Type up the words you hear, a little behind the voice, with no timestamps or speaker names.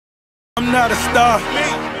I'm not a star.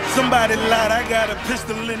 Somebody lied, I got a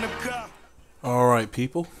pistol in the car. Alright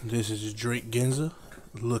people, this is Drake Genza,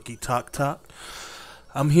 Looky Talk Talk.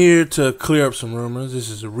 I'm here to clear up some rumors. This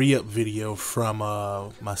is a re-up video from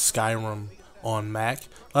my Skyrim on Mac.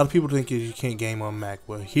 A lot of people think you can't game on Mac.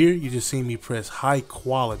 Well, here you just see me press high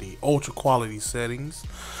quality, ultra quality settings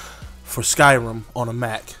for Skyrim on a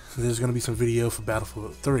Mac. There's going to be some video for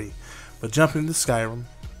Battlefield 3. But jumping into Skyrim,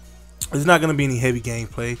 there's not going to be any heavy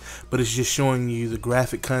gameplay, but it's just showing you the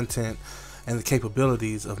graphic content and the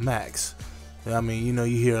capabilities of Macs. I mean, you know,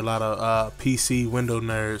 you hear a lot of PC window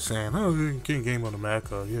nerds saying, "Oh, you can't game on the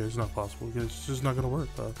Mac." Yeah, it's not possible. It's just not going to work.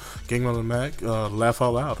 Game on the Mac, laugh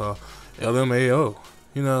all out. LMAO.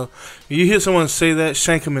 You know, you hear someone say that,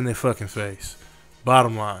 shank them in their fucking face.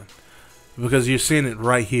 Bottom line, because you're seeing it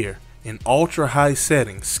right here in ultra high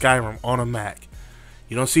settings, Skyrim on a Mac.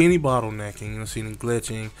 You don't see any bottlenecking, you don't see any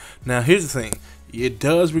glitching. Now here's the thing, it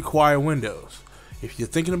does require Windows. If you're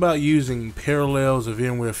thinking about using Parallels or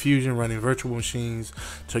VMware Fusion, running virtual machines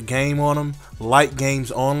to game on them, light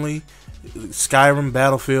games only, Skyrim,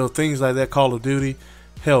 Battlefield, things like that, Call of Duty,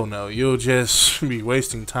 hell no. You'll just be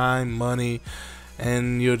wasting time, money,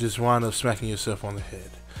 and you'll just wind up smacking yourself on the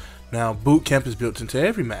head. Now Bootcamp is built into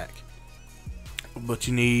every Mac, but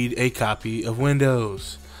you need a copy of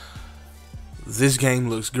Windows. This game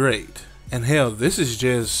looks great, and hell, this is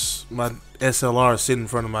just my SLR sitting in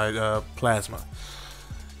front of my plasma,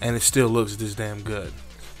 and it still looks this damn good.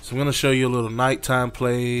 So I'm going to show you a little nighttime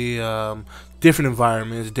play, different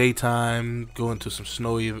environments, daytime, go into some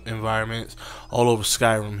snowy environments, all over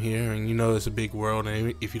Skyrim here, and you know it's a big world,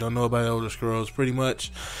 and if you don't know about Elder Scrolls, pretty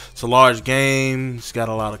much, it's a large game, it's got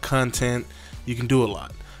a lot of content, you can do a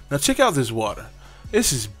lot. Now check out this water.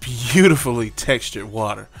 This is beautifully textured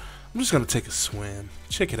water. I'm just going to take a swim.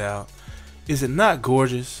 Check it out. Is it not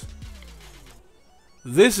gorgeous?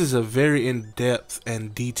 This is a very in-depth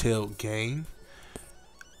and detailed game.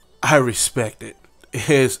 I respect it.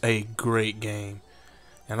 It's a great game.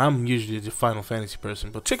 And I'm usually the Final Fantasy person.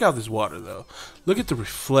 But check out this water, though. Look at the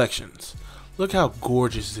reflections. Look how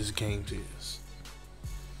gorgeous this game is.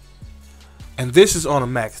 And this is on a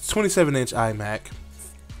Mac. It's 27-inch iMac.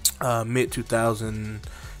 Mid-2011,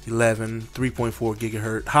 3.4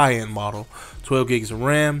 gigahertz high-end model, 12 gigs of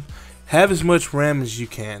RAM. Have as much RAM as you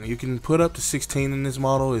can. You can put up to 16 in this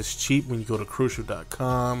model. It's cheap when you go to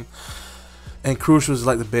Crucial.com, and Crucial is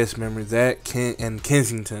like the best memory. That and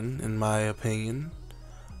Kensington, in my opinion.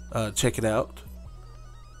 Check it out.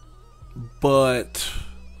 But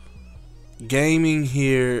gaming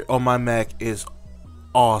here on my Mac is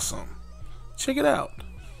awesome. Check it out.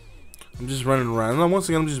 I'm just running around. And once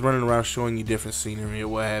again, I'm just running around showing you different scenery or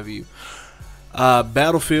what have you.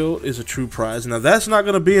 Battlefield is a true prize. Now, that's not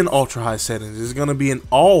going to be in ultra high settings. It's going to be in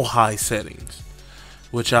all high settings,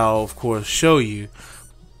 which I'll, of course, show you.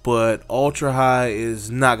 But ultra high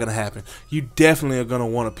is not going to happen. You definitely are going to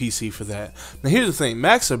want a PC for that. Now, here's the thing.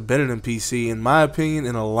 Macs are better than PC, in my opinion,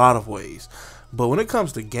 in a lot of ways. But when it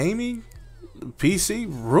comes to gaming, PC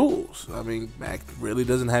rules. I mean, Mac really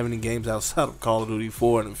doesn't have any games outside of Call of Duty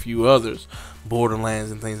 4 and a few others,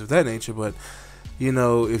 Borderlands and things of that nature. But you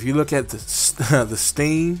know, if you look at the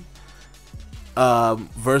Steam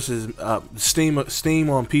versus Steam on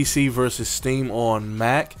PC versus Steam on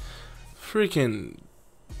Mac, freaking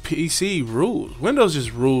PC rules. Windows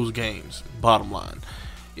just rules games. Bottom line,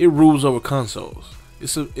 it rules over consoles.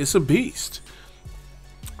 It's a beast.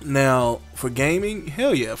 Now, for gaming,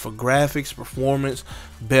 hell yeah, for graphics, performance,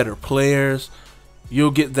 better players, you'll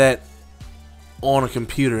get that on a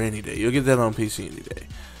computer any day. You'll get that on PC any day.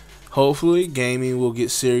 Hopefully, gaming will get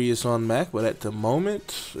serious on Mac, but at the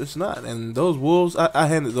moment, it's not. And those wolves, I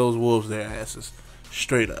handed those wolves their asses,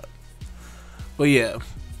 straight up. But yeah,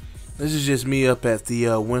 this is just me up at the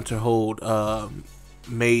Winterhold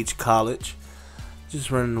Mage College. Just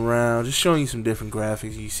running around, just showing you some different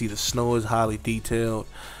graphics. You see the snow is highly detailed,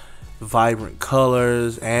 vibrant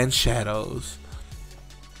colors and shadows.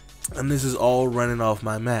 And this is all running off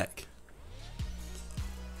my Mac.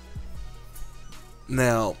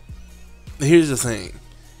 Now, here's the thing.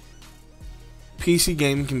 PC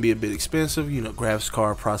gaming can be a bit expensive, you know, graphics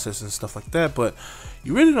card, processors and stuff like that, but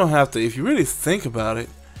you really don't have to, if you really think about it,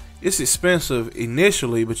 it's expensive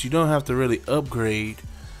initially, but you don't have to really upgrade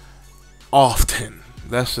often.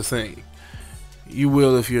 That's the thing. You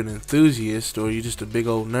will if you're an enthusiast, or you're just a big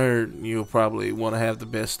old nerd. You'll probably want to have the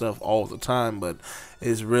best stuff all the time, but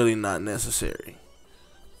it's really not necessary.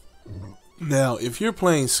 Now, if you're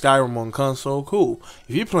playing Skyrim on console, cool.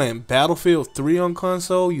 If you're playing Battlefield 3 on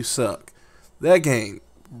console, you suck. That game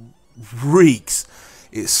reeks.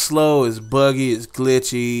 It's slow, it's buggy, it's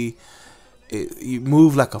glitchy. You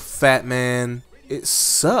move like a fat man. It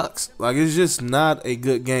sucks. Like, it's just not a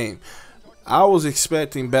good game. I was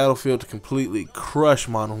expecting Battlefield to completely crush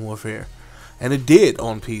Modern Warfare, and it did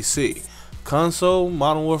on PC. Console,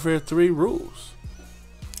 Modern Warfare 3 rules,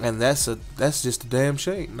 and that's just a damn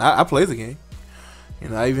shame. I play the game. You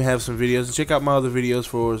know, I even have some videos. And check out my other videos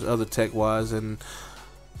for other tech-wise and,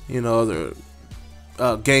 you know, other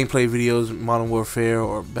gameplay videos, Modern Warfare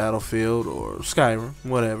or Battlefield or Skyrim,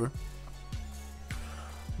 whatever.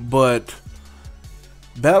 But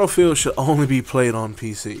Battlefield should only be played on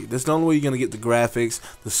PC. That's the only way you're going to get the graphics,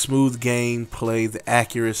 the smooth gameplay, the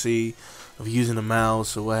accuracy of using a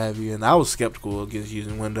mouse or what have you. And I was skeptical against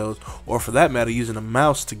using Windows, or for that matter, using a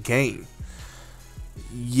mouse to game.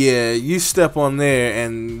 Yeah, you step on there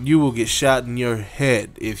and you will get shot in your head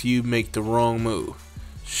if you make the wrong move.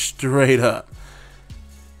 Straight up.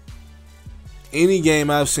 Any game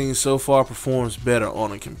I've seen so far performs better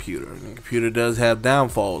on a computer. And the computer does have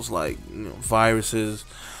downfalls like, you know, viruses,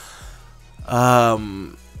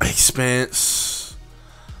 expense,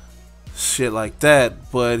 shit like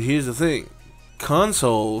that. But here's the thing.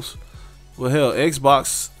 Consoles, well, hell,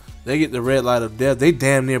 Xbox, they get the red light of death. They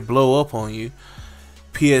damn near blow up on you.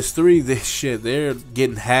 PS3, they're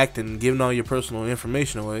getting hacked and giving all your personal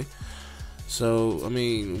information away. So, I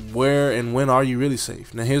mean, where and when are you really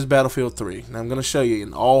safe? Now, here's Battlefield 3. Now, I'm going to show you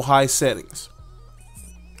in all high settings.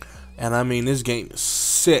 And, I mean, this game is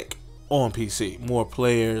sick on PC. More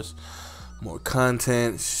players, more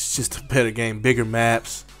content. It's just a better game, bigger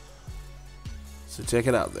maps. So, check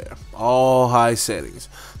it out there. All high settings.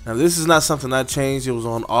 Now, this is not something I changed. It was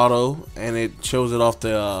on auto, and it shows it off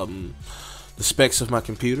the specs of my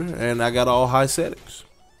computer, and I got all high settings.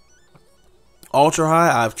 Ultra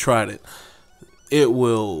high, I've tried it. It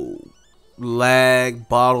will lag,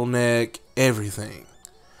 bottleneck, everything.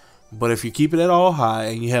 But if you keep it at all high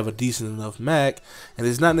and you have a decent enough Mac, and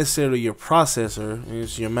it's not necessarily your processor,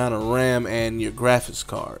 it's your amount of RAM and your graphics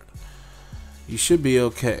card, you should be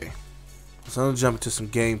okay. So I'm going to jump into some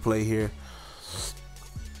gameplay here.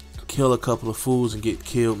 Kill a couple of fools and get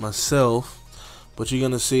killed myself. But you're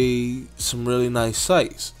going to see some really nice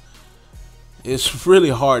sights. It's really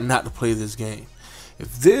hard not to play this game.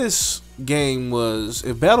 If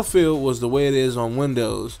Battlefield was the way it is on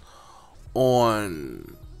Windows,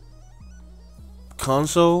 on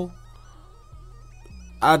console,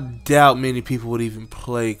 I doubt many people would even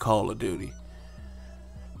play Call of Duty.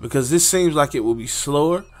 Because this seems like it will be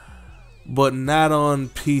slower, but not on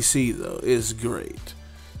PC though. It's great.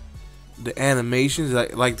 The animations,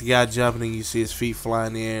 like the guy jumping and you see his feet flying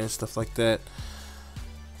in the air and stuff like that.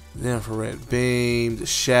 The infrared beam, the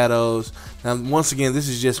shadows. Now, once again, this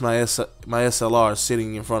is just my SLR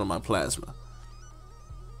sitting in front of my plasma.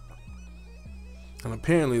 And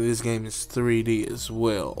apparently this game is 3D as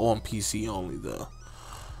well, on PC only though.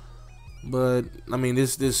 But I mean,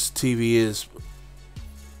 this TV is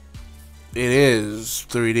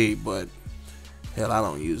 3D, but hell, I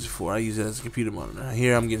don't use it for it. I use it as a computer monitor.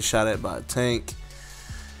 Here I'm getting shot at by a tank.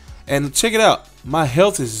 And check it out. My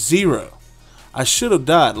health is 0. I should have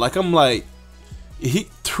died. Like, he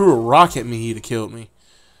threw a rock at me, he'd have killed me.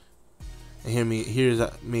 And here's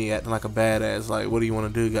me acting like a badass. Like, what do you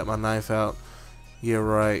want to do? Got my knife out. Yeah,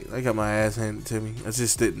 right. I got my ass handed to me. I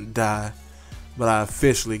just didn't die. But I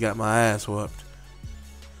officially got my ass whooped.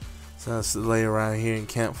 So I have to lay around here and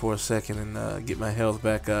camp for a second and get my health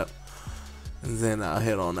back up. And then I'll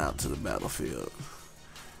head on out to the battlefield.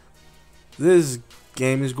 This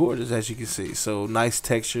game is gorgeous, as you can see. So nice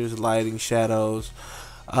textures, lighting, shadows.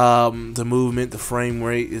 The movement, the frame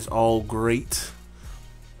rate is all great.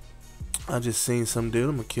 I just seen some dude.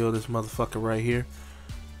 I'm gonna kill this motherfucker right here.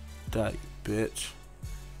 Die, you bitch.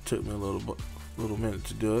 Took me a little minute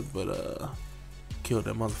to do it, but killed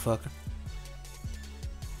that motherfucker.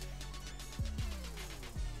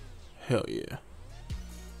 Hell yeah.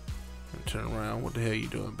 Turn around. What the hell you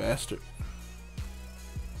doing, bastard?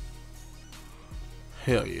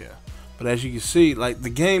 Hell yeah. But as you can see, like, the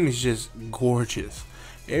game is just gorgeous.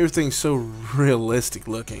 Everything's so realistic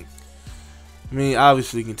looking. I mean,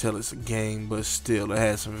 obviously you can tell it's a game, but still, it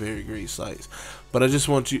has some very great sights. But I just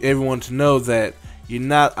want everyone to know that you're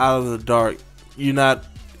not out of the dark. You're not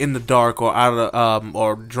in the dark or out of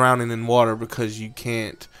or drowning in water because you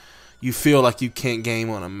can't. You feel like you can't game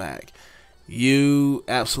on a Mac. You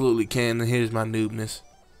absolutely can. And here's my noobness.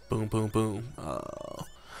 Boom, boom, boom.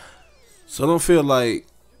 So don't feel like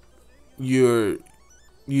you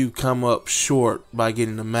come up short by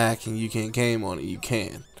getting a Mac and you can't game on it. You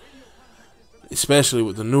can, especially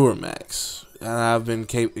with the newer Macs.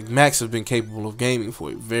 And Macs have been capable of gaming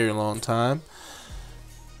for a very long time.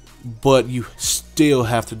 but you still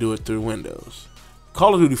have to do it through Windows.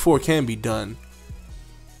 Call of Duty 4 can be done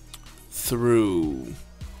through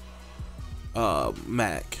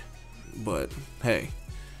Mac, but hey,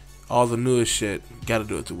 all the newest shit gotta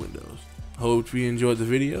do it through Windows. Hope you enjoyed the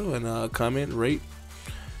video, and comment, rate,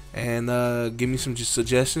 and give me some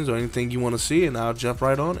suggestions or anything you want to see, and I'll jump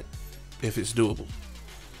right on it if it's doable.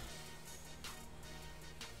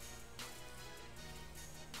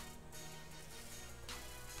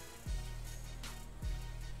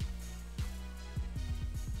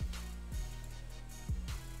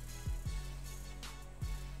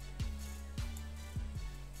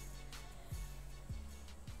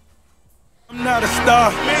 I'm not a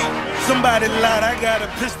star. Somebody lied, I got a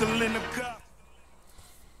pistol in the car.